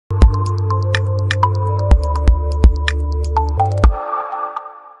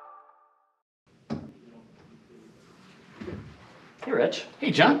Rich.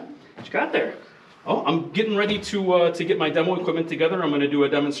 Hey, John. What you got there? Oh, I'm getting ready to get my demo equipment together. I'm going to do a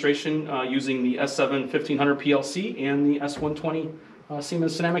demonstration using the S7 1500 PLC and the S120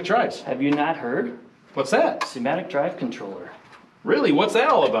 Siemens SINAMIC drives. Have you not heard? What's that? SIMATIC Drive Controller. Really? What's that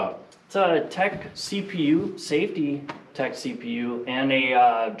all about? It's a tech CPU, safety tech CPU, and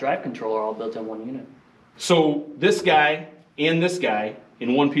a drive controller all built in one unit. So this guy and this guy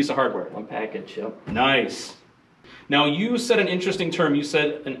in one piece of hardware? One package, yep. Nice. Now you said an interesting term. You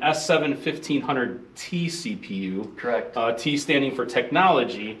said an S7 1500T CPU. Correct. T standing for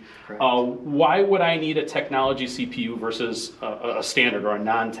technology. Correct. Why would I need a technology CPU versus a standard or a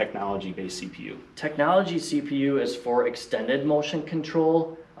non-technology based CPU? Technology CPU is for extended motion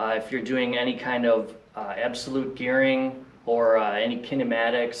control. If you're doing any kind of absolute gearing or any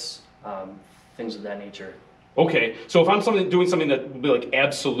kinematics, things of that nature. Okay, so if I'm doing something that would be like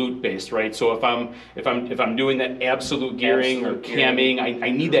absolute based, right? So if I'm doing that absolute gearing or camming, I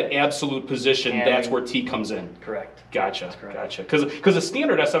need that absolute position. Camming. That's where T comes in. Correct. Gotcha. Gotcha. Because a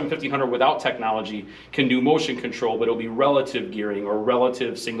standard S7 1500 without technology can do motion control, but it'll be relative gearing or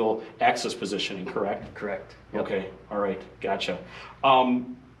relative single axis positioning. Correct. Correct. Yep. Okay. All right. Gotcha.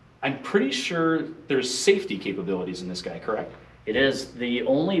 I'm pretty sure there's safety capabilities in this guy. Correct. It is the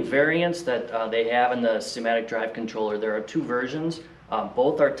only variants that they have in the SIMATIC Drive Controller. There are two versions.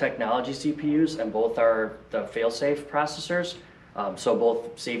 Both are technology CPUs and both are the fail-safe processors, so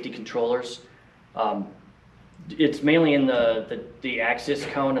both safety controllers. It's mainly in the axis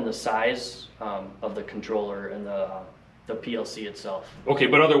count and the size of the controller and the PLC itself. Okay,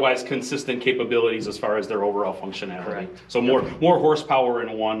 but otherwise consistent capabilities as far as their overall functionality. Correct. So more horsepower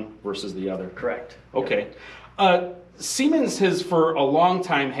in one versus the other. Correct. Okay. Siemens has for a long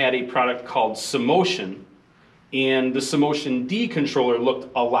time had a product called Simotion, and the Simotion D controller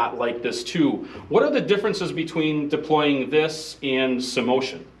looked a lot like this too. What are the differences between deploying this and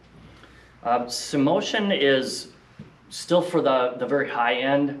Simotion? Simotion is still for the very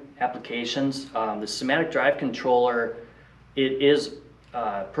high-end applications. The SIMATIC Drive Controller, it is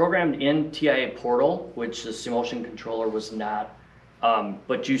programmed in TIA Portal, which the Simotion controller was not.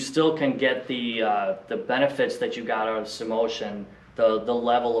 But you still can get the benefits that you got out of Simotion, the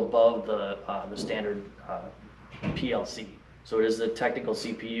level above the standard PLC. So it is the technical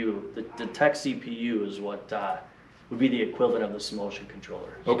CPU. The tech CPU is what would be the equivalent of the Simotion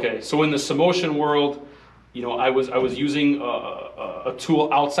controller. Okay, so in the Simotion world, you know, I was using a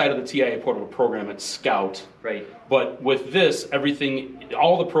tool outside of the TIA Portal to program it, Scout. Right. But with this, everything,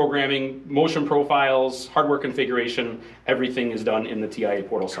 all the programming, motion profiles, hardware configuration, everything is done in the TIA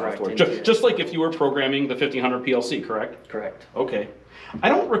Portal software. Just like if you were programming the 1500 PLC, correct? Correct. Okay. I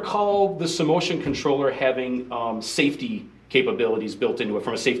don't recall the Simotion controller having safety capabilities built into it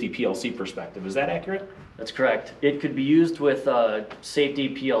from a safety PLC perspective. Is that accurate? That's correct. It could be used with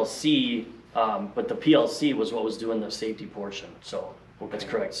safety PLC. But the PLC was what was doing the safety portion, so that's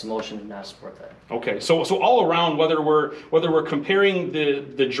correct. Simotion did not support that. Okay, so all around, whether we're comparing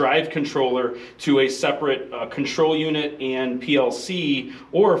the drive controller to a separate control unit and PLC,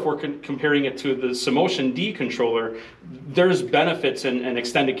 or if we're comparing it to the Simotion D controller, there's benefits and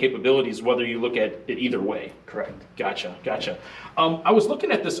extended capabilities whether you look at it either way. Correct. Gotcha. I was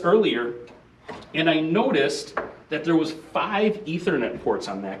looking at this earlier, and I noticed that there was 5 Ethernet ports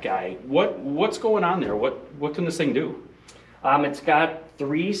on that guy. What's going on there? What can this thing do? It's got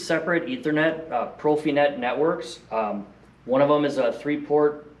 3 separate Ethernet Profinet networks. One of them is a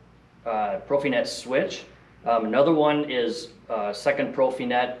 3-port Profinet switch. Another one is second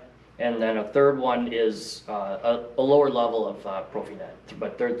Profinet, and then a third one is a lower level of Profinet.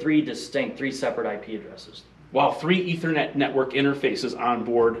 But there are 3 separate IP addresses. Wow, 3 Ethernet network interfaces on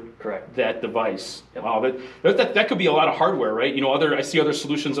board. Correct. That device. Yep. Wow, that could be a lot of hardware, right? You know, I see other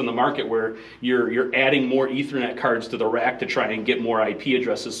solutions in the market where you're adding more Ethernet cards to the rack to try and get more IP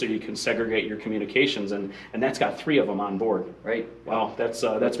addresses so you can segregate your communications, and that's got 3 of them on board. Right. Wow,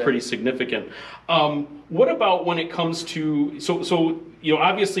 that's pretty significant. What about when it comes to so you know,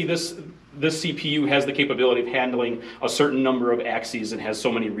 obviously this CPU has the capability of handling a certain number of axes and has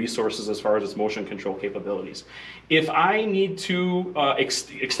so many resources as far as its motion control capabilities. If I need to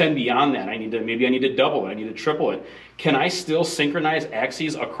extend beyond that, maybe I need to double it, I need to triple it, can I still synchronize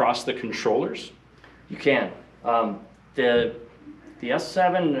axes across the controllers? You can. The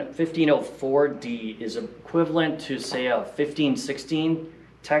S7 1504D is equivalent to, say, a 1516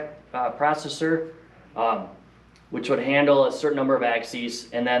 tech processor, which would handle a certain number of axes,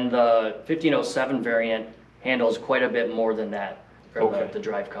 and then the 1507 variant handles quite a bit more than that. or Okay. the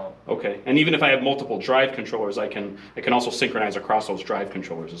drive count. Okay, and even if I have multiple drive controllers, I can also synchronize across those drive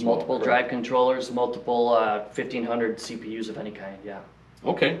controllers as well. Multiple correct? drive controllers, multiple 1500 CPUs of any kind, yeah.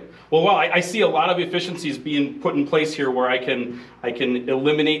 Okay. Well, I see a lot of efficiencies being put in place here where I can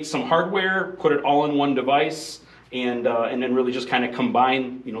eliminate some hardware, put it all in one device, and then really just kind of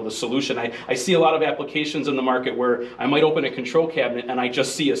combine, you know, the solution. I see a lot of applications in the market where I might open a control cabinet and I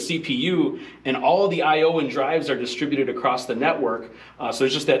just see a CPU and all of the I/O and drives are distributed across the network. So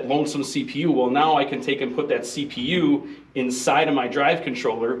there's just that lonesome CPU. Well, now I can take and put that CPU inside of my drive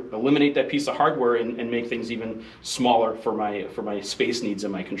controller, eliminate that piece of hardware, and make things even smaller for my space needs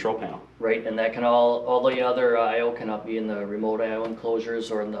in my control panel. Right, and that can all the other I/O cannot be in the remote I/O enclosures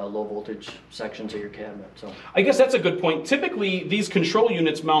or in the low voltage sections of your cabinet. So I guess that's a good point. Typically, these control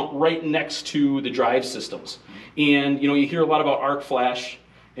units mount right next to the drive systems, and you know you hear a lot about arc flash,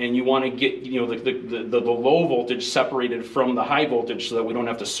 and you want to get the low voltage separated from the high voltage so that we don't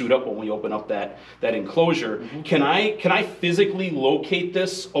have to suit up when we open up that enclosure. Mm-hmm. Can I physically locate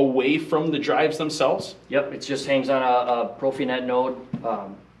this away from the drives themselves? yep, it just hangs on a Profinet node.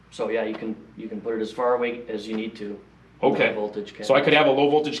 So yeah, you can put it as far away as you need to. Okay. Low voltage cabinet. So I could have a low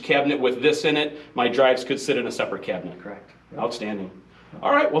voltage cabinet with this in it. My drives could sit in a separate cabinet. Correct. Outstanding.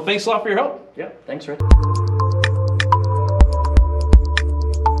 All right. Well, thanks a lot for your help. Yeah, thanks, Rick.